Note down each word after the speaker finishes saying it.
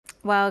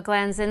Well,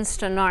 Glenn's in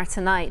Stranraer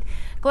tonight.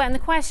 Glenn, the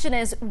question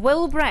is,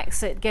 will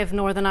Brexit give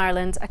Northern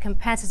Ireland a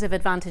competitive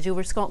advantage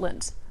over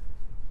Scotland?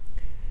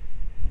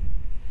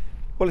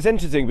 Well, it's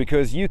interesting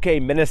because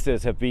UK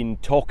ministers have been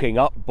talking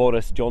up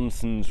Boris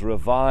Johnson's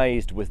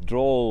revised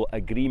withdrawal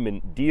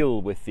agreement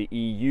deal with the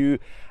EU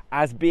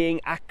as being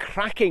a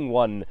cracking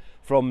one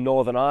from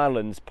Northern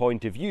Ireland's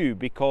point of view,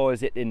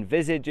 because it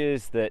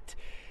envisages that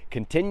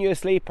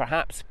continuously,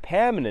 perhaps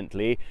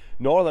permanently,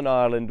 Northern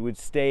Ireland would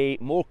stay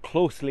more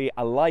closely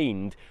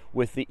aligned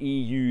with the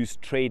EU's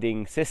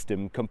trading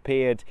system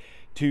compared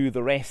to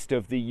the rest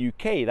of the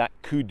UK. That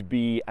could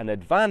be an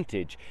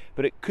advantage,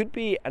 but it could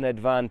be an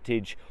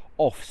advantage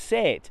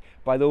offset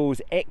by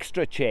those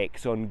extra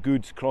checks on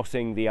goods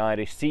crossing the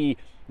Irish Sea,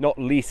 not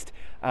least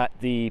at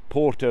the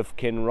port of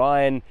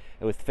Kinryan,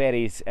 with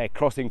ferries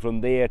crossing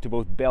from there to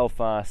both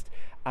Belfast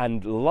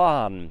and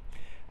Larne.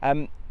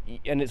 And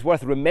it's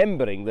worth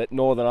remembering that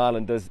Northern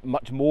Ireland does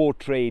much more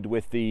trade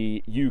with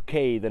the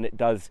UK than it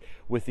does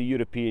with the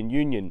European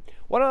Union.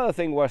 One other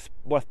thing worth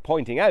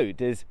pointing out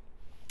is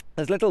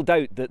there's little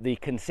doubt that the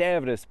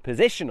Conservatives'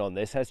 position on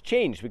this has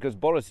changed, because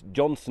Boris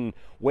Johnson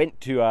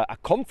went to a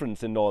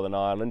conference in Northern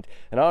Ireland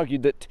and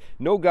argued that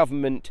no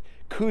government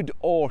could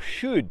or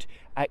should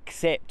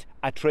accept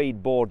a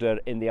trade border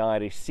in the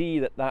Irish Sea,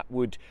 that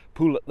would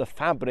pull at the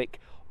fabric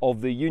of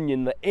the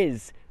union that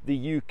is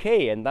the UK,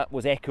 and that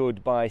was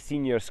echoed by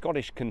senior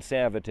Scottish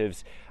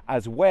Conservatives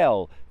as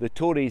well. The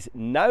Tories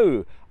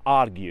now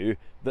argue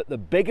that the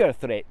bigger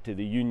threat to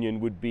the union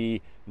would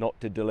be not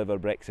to deliver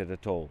Brexit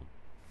at all.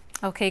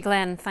 OK,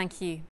 Glenn, thank you.